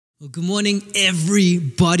Well, good morning,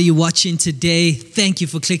 everybody watching today. Thank you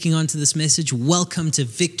for clicking onto this message. Welcome to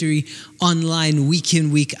Victory Online, week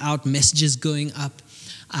in, week out, messages going up.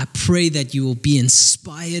 I pray that you will be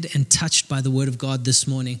inspired and touched by the Word of God this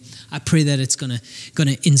morning. I pray that it's gonna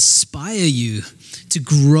inspire you to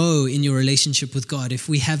grow in your relationship with God. If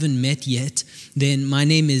we haven't met yet, then my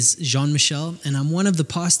name is Jean-Michel, and I'm one of the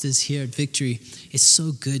pastors here at Victory. It's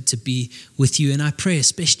so good to be with you, and I pray,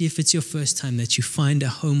 especially if it's your first time, that you find a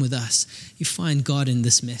home with us. You find God in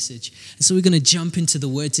this message. And so we're going to jump into the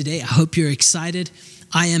Word today. I hope you're excited.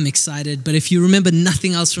 I am excited, but if you remember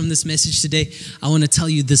nothing else from this message today, I want to tell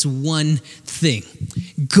you this one thing.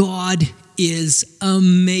 God is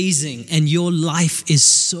amazing, and your life is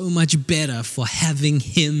so much better for having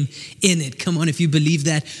Him in it. Come on, if you believe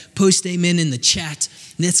that, post amen in the chat.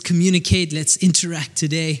 Let's communicate, let's interact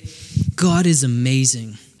today. God is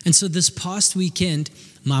amazing. And so this past weekend,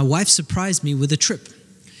 my wife surprised me with a trip.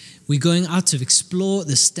 We're going out to explore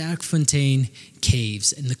the Sterkfontein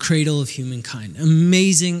Caves in the cradle of humankind.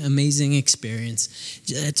 Amazing, amazing experience.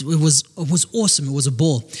 It was awesome. It was a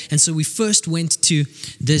ball. And so we first went to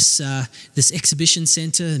this exhibition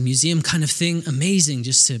center, museum kind of thing. Amazing,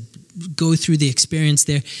 just to go through the experience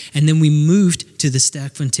there. And then we moved to the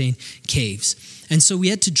Sterkfontein Caves. And so we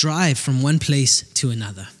had to drive from one place to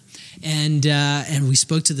another. And we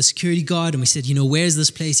spoke to the security guard and we said, where's this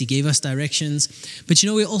place? He gave us directions. But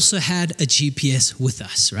we also had a GPS with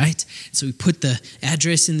us, right? So we put the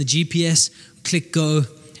address in the GPS, click go,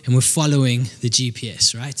 and we're following the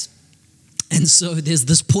GPS, right? And so there's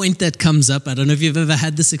this point that comes up. I don't know if you've ever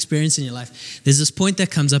had this experience in your life. There's this point that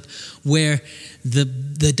comes up where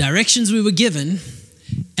the directions we were given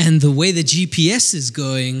and the way the GPS is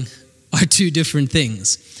going are two different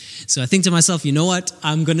things. So I think to myself, you know what?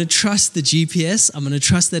 I'm going to trust the GPS. I'm going to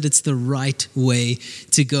trust that it's the right way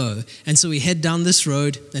to go. And so we head down this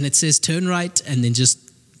road and it says turn right and then just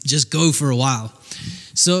go for a while.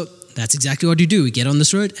 So that's exactly what we do. We get on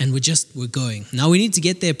this road and we're going. Now we need to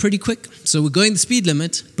get there pretty quick. So we're going the speed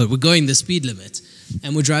limit, but we're going the speed limit.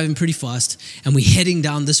 And we're driving pretty fast and we're heading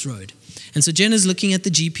down this road. And so Jenna's looking at the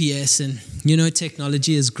GPS and,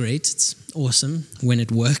 technology is great. It's awesome when it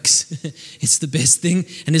works. It's the best thing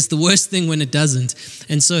and it's the worst thing when it doesn't.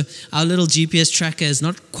 And so our little GPS tracker is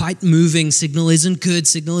not quite moving. Signal isn't good.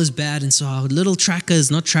 Signal is bad. And so our little tracker is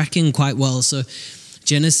not tracking quite well. So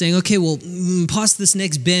Jenna's saying, okay, well, past this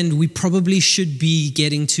next bend, we probably should be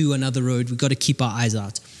getting to another road. We've got to keep our eyes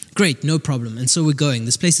out. Great, no problem. And so we're going.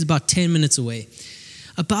 This place is about 10 minutes away.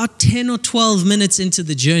 About 10 or 12 minutes into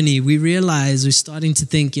the journey, we realize we're starting to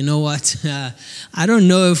think, I don't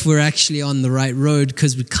know if we're actually on the right road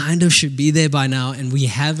because we kind of should be there by now and we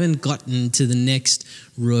haven't gotten to the next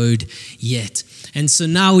road yet. And so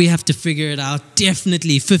now we have to figure it out.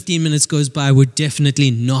 Definitely 15 minutes goes by, we're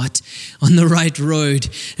definitely not on the right road.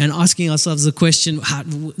 And asking ourselves the question,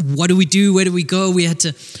 what do we do? Where do we go? We had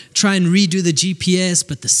to try and redo the GPS,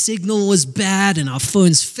 but the signal was bad and our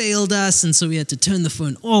phones failed us. And so we had to turn the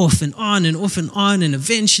phone off and on and off and on. And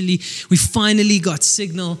eventually we finally got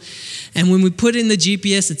signal. And when we put in the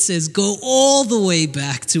GPS, it says, go all the way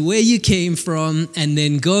back to where you came from and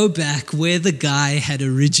then go back where the guy had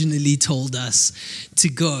originally told us to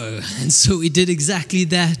go. And so we did exactly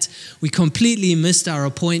that. We completely missed our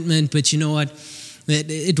appointment, but you know what?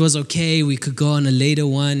 It was okay. We could go on a later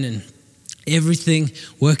one and everything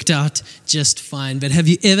worked out just fine. But have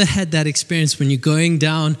you ever had that experience when you're going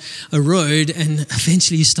down a road and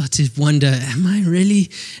eventually you start to wonder, am I really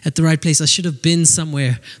at the right place? I should have been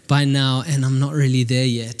somewhere by now and I'm not really there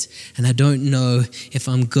yet. And I don't know if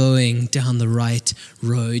I'm going down the right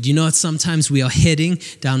road. Sometimes we are heading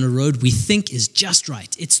down a road we think is just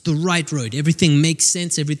right. It's the right road. Everything makes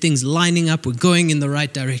sense. Everything's lining up. We're going in the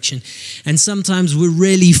right direction. And sometimes we're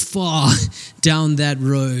really far down that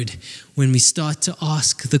road when we start to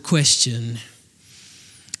ask the question,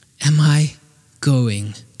 am I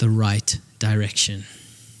going the right direction?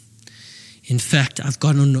 In fact, I've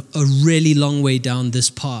gotten a really long way down this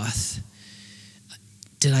path.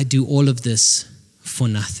 Did I do all of this for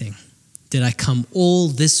nothing? Did I come all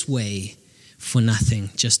this way for nothing,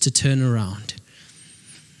 just to turn around?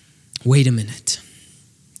 Wait a minute.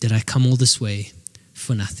 Did I come all this way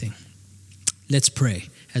for nothing? Let's pray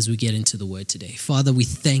as we get into the word today. Father, we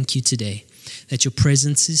thank you today that your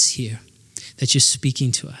presence is here, that you're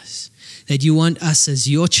speaking to us, that you want us as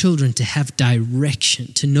your children to have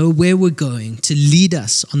direction, to know where we're going, to lead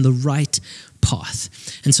us on the right path.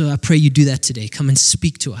 And so I pray you do that today. Come and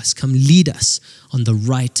speak to us. Come lead us on the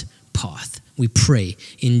right path. We pray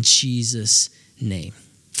in Jesus' name.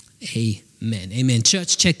 Amen. Amen.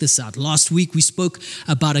 Church, check this out. Last week we spoke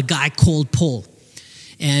about a guy called Paul.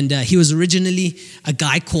 And he was originally a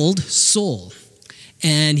guy called Saul.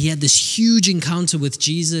 And he had this huge encounter with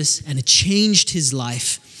Jesus, and it changed his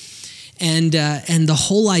life. And the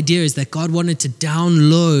whole idea is that God wanted to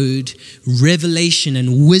download revelation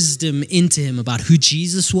and wisdom into him about who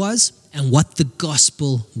Jesus was and what the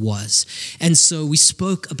gospel was. And so we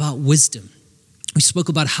spoke about wisdom. We spoke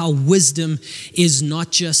about how wisdom is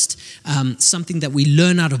not just something that we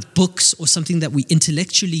learn out of books or something that we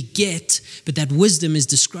intellectually get, but that wisdom is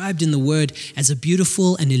described in the Word as a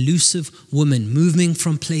beautiful and elusive woman moving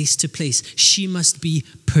from place to place. She must be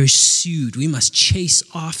pursued. We must chase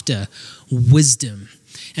after wisdom.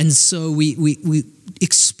 And so we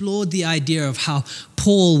explored the idea of how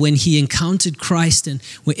Paul, when he encountered Christ and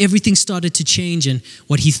where everything started to change and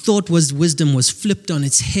what he thought was wisdom was flipped on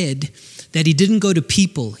its head, that he didn't go to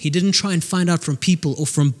people. He didn't try and find out from people or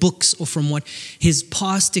from books or from what his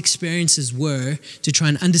past experiences were to try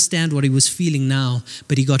and understand what he was feeling now,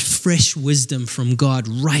 but he got fresh wisdom from God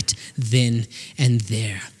right then and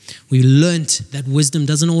there. We learned that wisdom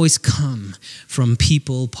doesn't always come from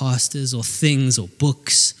people, pastors, or things or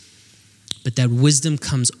books, but that wisdom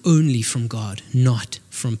comes only from God, not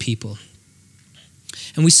from people.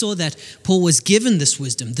 And we saw that Paul was given this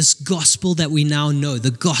wisdom, this gospel that we now know,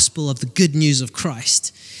 the gospel of the good news of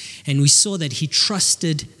Christ. And we saw that he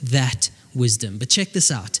trusted that wisdom. But check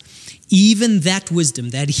this out. Even that wisdom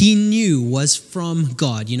that he knew was from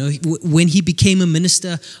God. You know, when he became a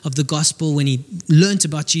minister of the gospel, when he learned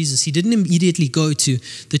about Jesus, he didn't immediately go to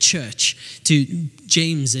the church, to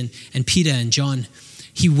James and Peter and John.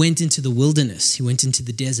 He went into the wilderness, he went into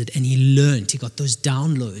the desert, and he learned. He got those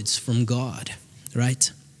downloads from God.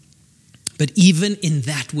 Right? But even in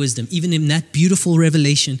that wisdom, even in that beautiful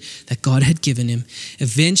revelation that God had given him,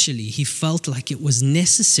 eventually he felt like it was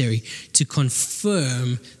necessary to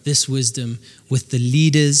confirm this wisdom with the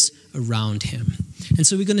leaders around him. And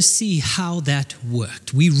so we're going to see how that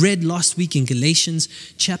worked. We read last week in Galatians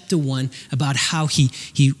chapter 1 about how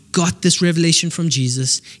he got this revelation from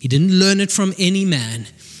Jesus. He didn't learn it from any man.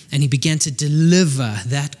 And he began to deliver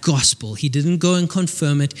that gospel. He didn't go and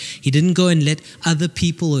confirm it. He didn't go and let other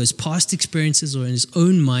people or his past experiences or in his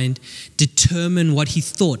own mind determine what he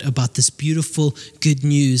thought about this beautiful good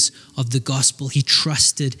news of the gospel. He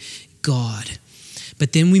trusted God.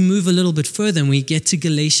 But then we move a little bit further and we get to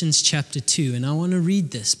Galatians chapter 2. And I want to read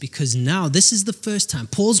this because now this is the first time.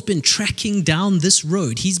 Paul's been tracking down this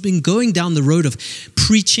road. He's been going down the road of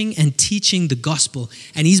preaching and teaching the gospel.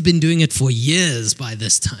 And he's been doing it for years by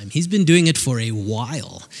this time. He's been doing it for a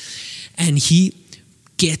while. And he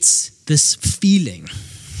gets this feeling.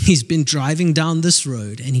 He's been driving down this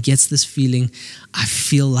road and he gets this feeling, I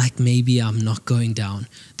feel like maybe I'm not going down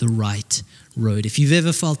the right road. If you've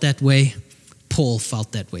ever felt that way, Paul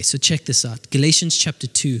felt that way. So check this out. Galatians chapter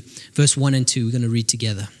 2, verse 1 and 2, we're going to read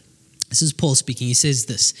together. This is Paul speaking. He says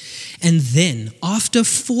this, "And then after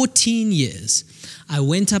 14 years, I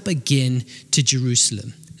went up again to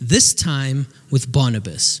Jerusalem, this time with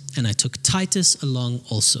Barnabas, and I took Titus along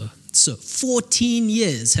also." So 14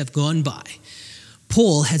 years have gone by.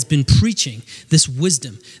 Paul has been preaching this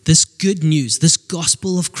wisdom, this good news, this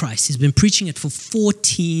gospel of Christ. He's been preaching it for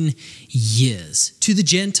 14 years to the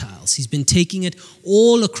Gentiles. He's been taking it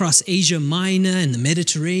all across Asia Minor and the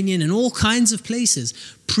Mediterranean and all kinds of places,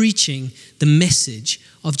 preaching the message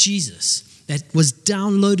of Jesus that was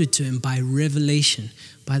downloaded to him by revelation,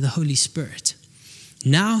 by the Holy Spirit.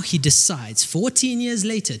 Now he decides, 14 years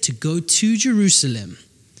later, to go to Jerusalem.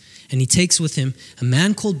 And he takes with him a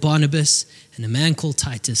man called Barnabas and a man called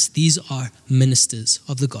Titus. These are ministers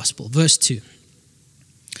of the gospel. Verse 2.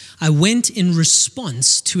 "I went in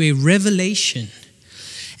response to a revelation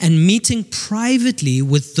and meeting privately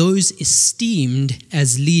with those esteemed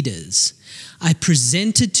as leaders. I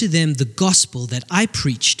presented to them the gospel that I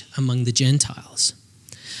preached among the Gentiles.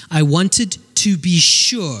 I wanted to be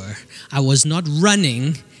sure I was not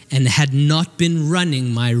running and had not been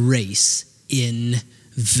running my race in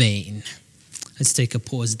vain." Let's take a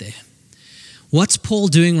pause there. What's Paul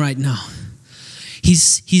doing right now?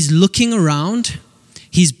 He's looking around.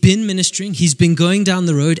 He's been ministering. He's been going down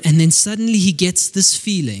the road. And then suddenly he gets this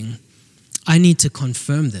feeling, I need to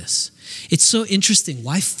confirm this. It's so interesting.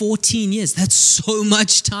 Why 14 years? That's so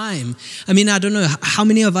much time. I mean, I don't know how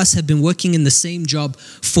many of us have been working in the same job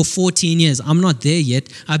for 14 years. I'm not there yet.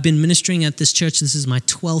 I've been ministering at this church. This is my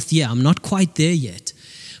 12th year. I'm not quite there yet.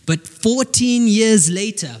 But 14 years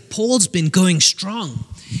later, Paul's been going strong.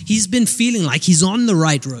 He's been feeling like he's on the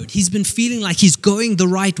right road. He's been feeling like he's going the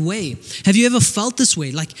right way. Have you ever felt this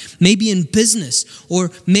way? Like maybe in business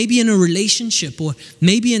or maybe in a relationship or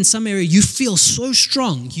maybe in some area you feel so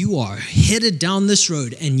strong. You are headed down this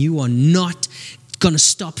road and you are not going to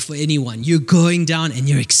stop for anyone. You're going down and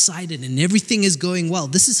you're excited and everything is going well.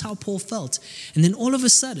 This is how Paul felt. And then all of a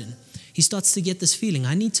sudden, he starts to get this feeling,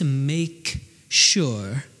 I need to make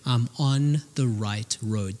sure I'm on the right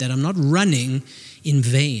road, that I'm not running in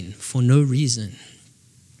vain for no reason.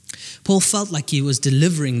 Paul felt like he was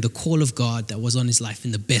delivering the call of God that was on his life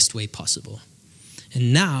in the best way possible.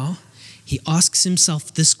 And now he asks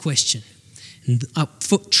himself this question. And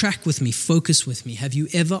track with me, focus with me. Have you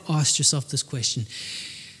ever asked yourself this question?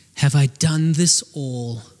 Have I done this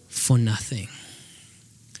all for nothing?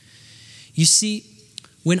 You see,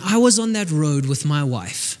 when I was on that road with my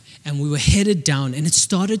wife and we were headed down and it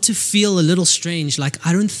started to feel a little strange, like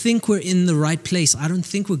I don't think we're in the right place. I don't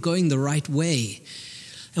think we're going the right way.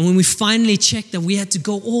 And when we finally checked that we had to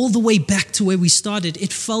go all the way back to where we started,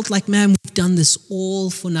 it felt like, man, we've done this all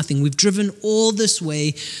for nothing. We've driven all this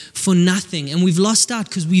way for nothing. And we've lost out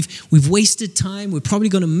because we've wasted time. We're probably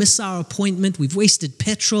going to miss our appointment. We've wasted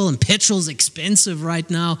petrol, and petrol's expensive right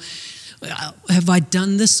now. Have I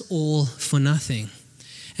done this all for nothing?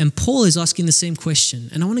 And Paul is asking the same question.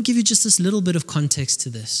 And I want to give you just this little bit of context to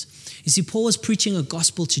this. You see, Paul was preaching a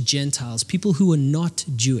gospel to Gentiles, people who were not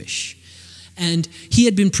Jewish. And he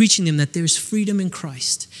had been preaching them that there is freedom in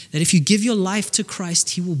Christ, that if you give your life to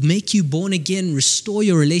Christ, he will make you born again, restore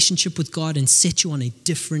your relationship with God, and set you on a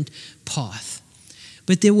different path.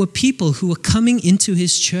 But there were people who were coming into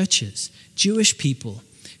his churches, Jewish people,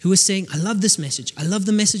 who were saying, I love this message. I love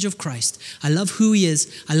the message of Christ. I love who he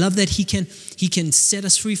is. I love that he can set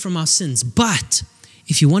us free from our sins. But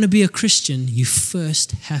if you want to be a Christian, you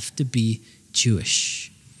first have to be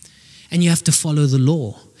Jewish. And you have to follow the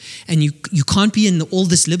law. And you can't be in all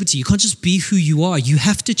this liberty. You can't just be who you are. You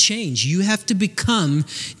have to change. You have to become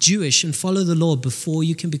Jewish and follow the law before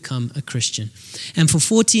you can become a Christian. And for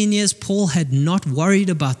 14 years, Paul had not worried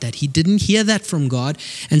about that. He didn't hear that from God,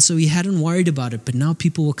 and so he hadn't worried about it. But now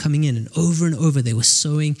people were coming in, and over they were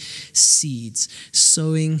sowing seeds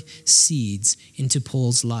into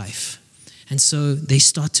Paul's life. And so they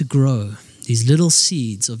start to grow, these little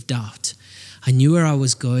seeds of doubt. I knew where I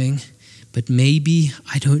was going, but maybe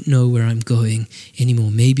I don't know where I'm going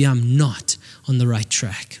anymore. Maybe I'm not on the right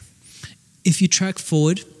track. If you track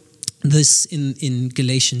forward this in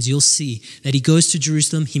Galatians, you'll see that he goes to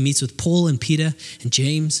Jerusalem. He meets with Paul and Peter and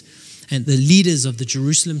James and the leaders of the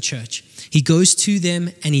Jerusalem church. He goes to them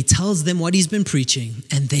and he tells them what he's been preaching,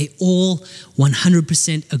 and they all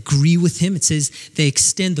 100% agree with him. It says they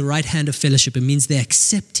extend the right hand of fellowship. It means they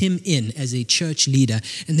accept him in as a church leader,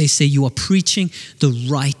 and they say, you are preaching the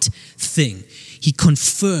right thing.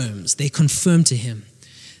 They confirm to him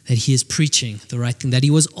that he is preaching the right thing, that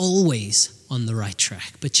he was always on the right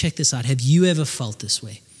track. But check this out. Have you ever felt this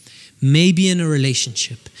way? Maybe in a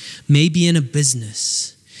relationship, maybe in a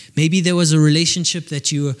business. Maybe there was a relationship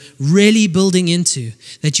that you were really building into,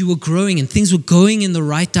 that you were growing and things were going in the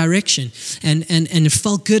right direction. And it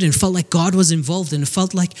felt good and felt like God was involved, and it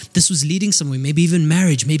felt like this was leading somewhere, maybe even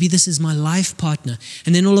marriage. Maybe this is my life partner.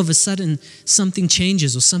 And then all of a sudden something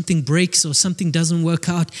changes or something breaks or something doesn't work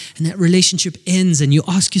out, and that relationship ends, and you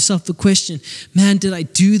ask yourself the question, man, did I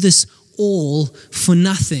do this all for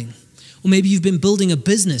nothing? Or maybe you've been building a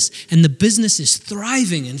business and the business is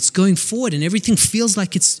thriving and it's going forward and everything feels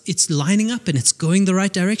like it's lining up and it's going the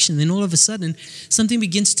right direction. Then all of a sudden, something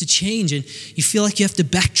begins to change and you feel like you have to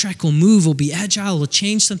backtrack or move or be agile or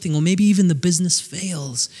change something, or maybe even the business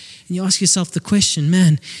fails. And you ask yourself the question,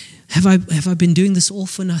 man, have I been doing this all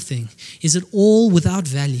for nothing? Is it all without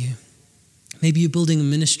value? Maybe you're building a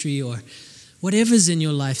ministry or whatever's in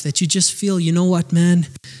your life that you just feel, you know what, man,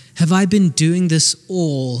 have I been doing this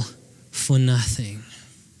all for nothing?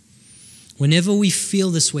 Whenever we feel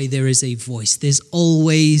this way, there is a voice. There's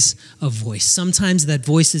always a voice. Sometimes that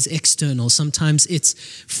voice is external. Sometimes it's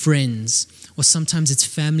friends, or sometimes it's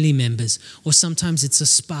family members, or sometimes it's a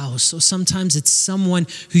spouse, or sometimes it's someone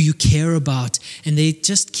who you care about, and they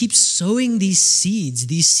just keep sowing these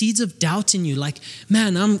seeds of doubt in you. Like,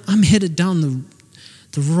 man, I'm headed down the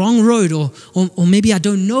wrong road, or maybe I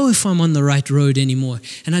don't know if I'm on the right road anymore,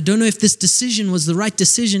 and I don't know if this decision was the right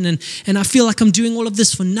decision, and I feel like I'm doing all of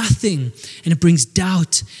this for nothing, and it brings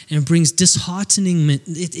doubt, and it brings disheartening.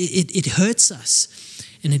 It hurts us,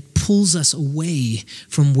 and it pulls us away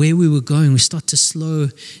from where we were going. We start to slow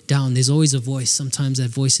down. There's always a voice. Sometimes that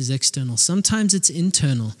voice is external. Sometimes it's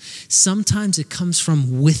internal. Sometimes it comes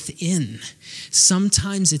from within.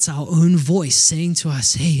 Sometimes it's our own voice saying to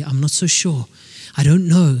us, hey, I'm not so sure. I don't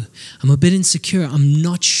know. I'm a bit insecure. I'm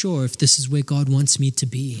not sure if this is where God wants me to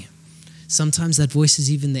be. Sometimes that voice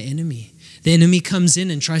is even the enemy. The enemy comes in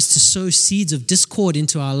and tries to sow seeds of discord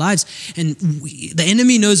into our lives. And the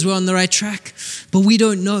enemy knows we're on the right track, but we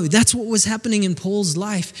don't know. That's what was happening in Paul's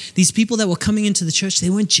life. These people that were coming into the church, they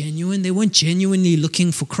weren't genuine. They weren't genuinely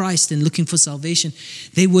looking for Christ and looking for salvation.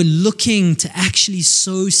 They were looking to actually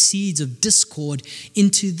sow seeds of discord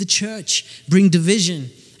into the church, bring division,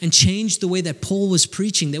 and change the way that Paul was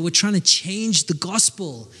preaching. They were trying to change the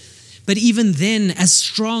gospel. But even then, as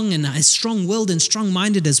strong and as strong-willed and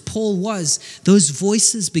strong-minded as Paul was, those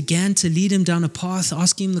voices began to lead him down a path,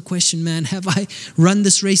 asking him the question, man, have I run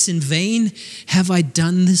this race in vain? Have I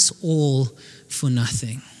done this all for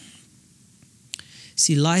nothing?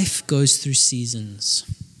 See, life goes through seasons.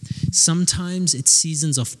 Sometimes it's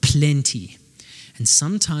seasons of plenty, and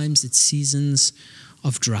sometimes it's seasons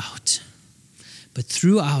of drought. But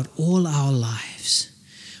throughout all our lives,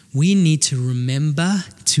 we need to remember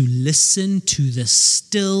to listen to the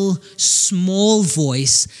still small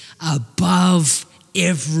voice above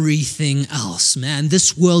everything else, man.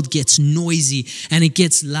 This world gets noisy and it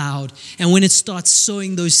gets loud. And when it starts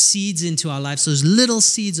sowing those seeds into our lives, those little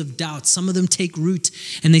seeds of doubt, some of them take root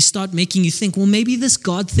and they start making you think, well, maybe this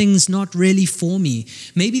God thing's not really for me.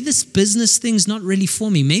 Maybe this business thing's not really for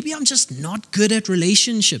me. Maybe I'm just not good at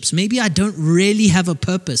relationships. Maybe I don't really have a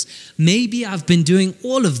purpose. Maybe I've been doing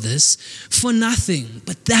all of this for nothing.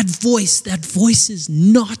 But that voice is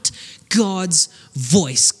not God's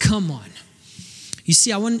voice. Come on. You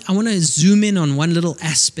see, I want to zoom in on one little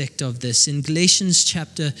aspect of this. In Galatians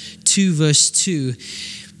chapter 2, verse 2,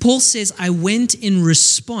 Paul says, I went in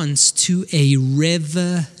response to a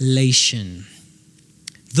revelation.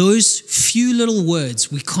 Those few little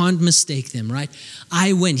words, we can't mistake them, right?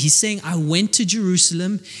 I went. He's saying, I went to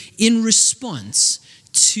Jerusalem in response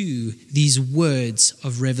to these words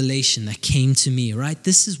of revelation that came to me, right?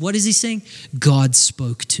 What is he saying? God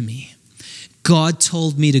spoke to me. God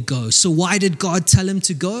told me to go. So why did God tell him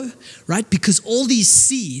to go? Right? Because all these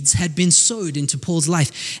seeds had been sowed into Paul's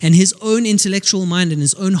life, and his own intellectual mind and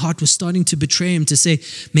his own heart was starting to betray him, to say,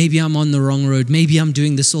 maybe I'm on the wrong road. Maybe I'm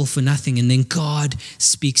doing this all for nothing. And then God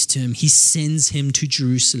speaks to him. He sends him to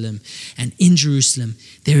Jerusalem. And in Jerusalem,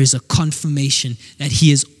 there is a confirmation that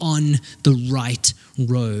he is on the right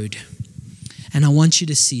road. And I want you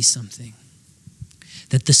to see something.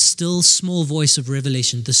 That the still small voice of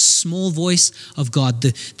revelation, the small voice of God,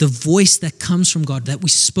 the voice that comes from God that we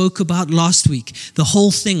spoke about last week, the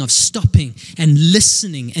whole thing of stopping and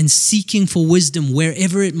listening and seeking for wisdom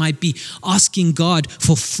wherever it might be, asking God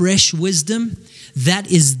for fresh wisdom,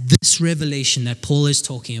 that is this revelation that Paul is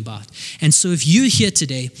talking about. And so if you're here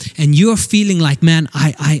today and you're feeling like, man,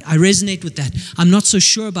 I resonate with that. I'm not so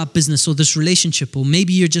sure about business or this relationship, or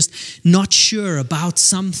maybe you're just not sure about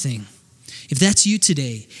something. If that's you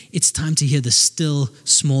today, it's time to hear the still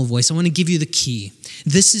small voice. I want to give you the key.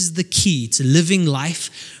 This is the key to living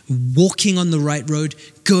life, walking on the right road,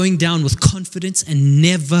 going down with confidence and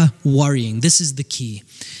never worrying. This is the key.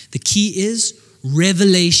 The key is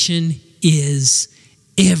revelation is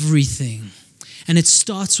everything. And it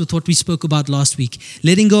starts with what we spoke about last week.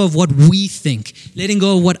 Letting go of what we think. Letting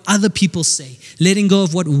go of what other people say. Letting go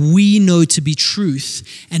of what we know to be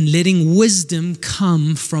truth. And letting wisdom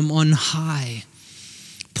come from on high.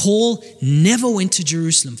 Paul never went to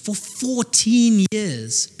Jerusalem for 14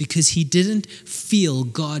 years because he didn't feel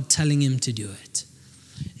God telling him to do it.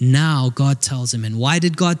 Now God tells him. And why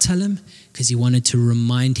did God tell him? Because he wanted to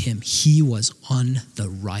remind him he was on the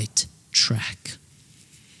right track.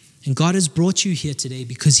 And God has brought you here today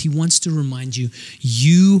because he wants to remind you,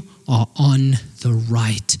 you are on the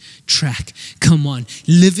right track. Come on,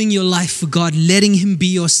 living your life for God, letting him be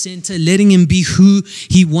your center, letting him be who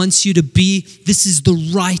he wants you to be. This is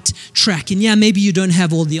the right track. And yeah, maybe you don't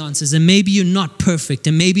have all the answers, and maybe you're not perfect,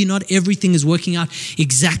 and maybe not everything is working out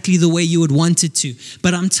exactly the way you would want it to.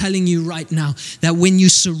 But I'm telling you right now that when you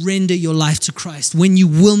surrender your life to Christ, when you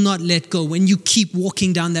will not let go, when you keep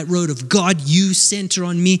walking down that road of God, you center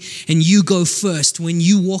on me and you go first, when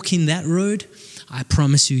you walk in that road, I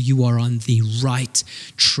promise you, you are on the right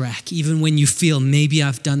track. Even when you feel, maybe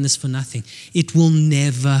I've done this for nothing, it will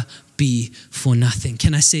never be for nothing.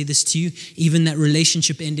 Can I say this to you? Even that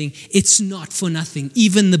relationship ending, it's not for nothing.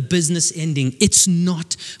 Even the business ending, it's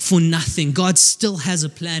not for nothing. God still has a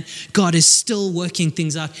plan. God is still working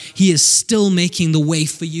things out. He is still making the way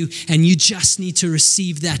for you. And you just need to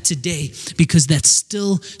receive that today, because that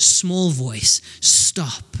still small voice,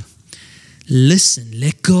 stop. Listen,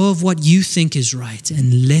 let go of what you think is right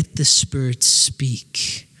and let the Spirit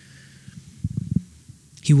speak.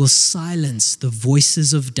 He will silence the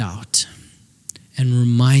voices of doubt and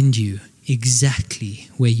remind you exactly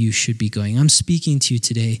where you should be going. I'm speaking to you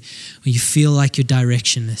today when you feel like you're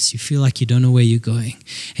directionless, you feel like you don't know where you're going,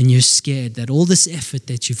 and you're scared that all this effort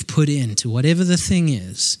that you've put into whatever the thing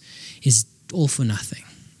is all for nothing.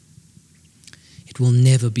 It will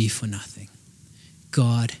never be for nothing.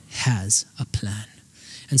 God has a plan.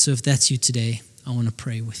 And so if that's you today, I want to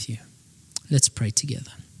pray with you. Let's pray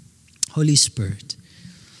together. Holy Spirit,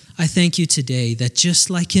 I thank you today that just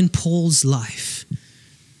like in Paul's life,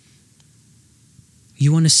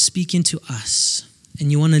 you want to speak into us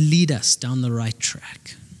and you want to lead us down the right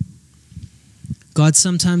track. God,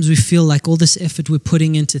 sometimes we feel like all this effort we're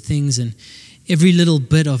putting into things and every little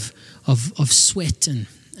bit of sweat and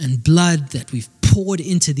blood that we've poured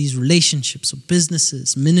into these relationships or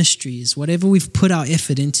businesses, ministries, whatever we've put our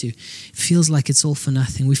effort into, it feels like it's all for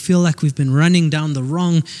nothing. We feel like we've been running down the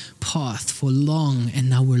wrong path for long and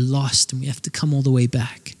now we're lost and we have to come all the way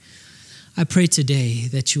back. I pray today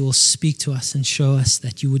that you will speak to us and show us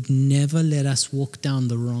that you would never let us walk down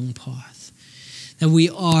the wrong path, that we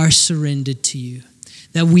are surrendered to you,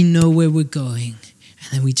 that we know where we're going,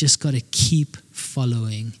 and that we just got to keep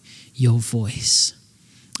following your voice.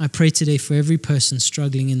 I pray today for every person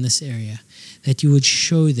struggling in this area that you would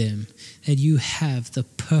show them that you have the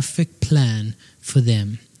perfect plan for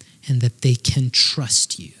them and that they can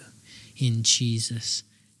trust you in Jesus'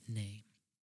 name.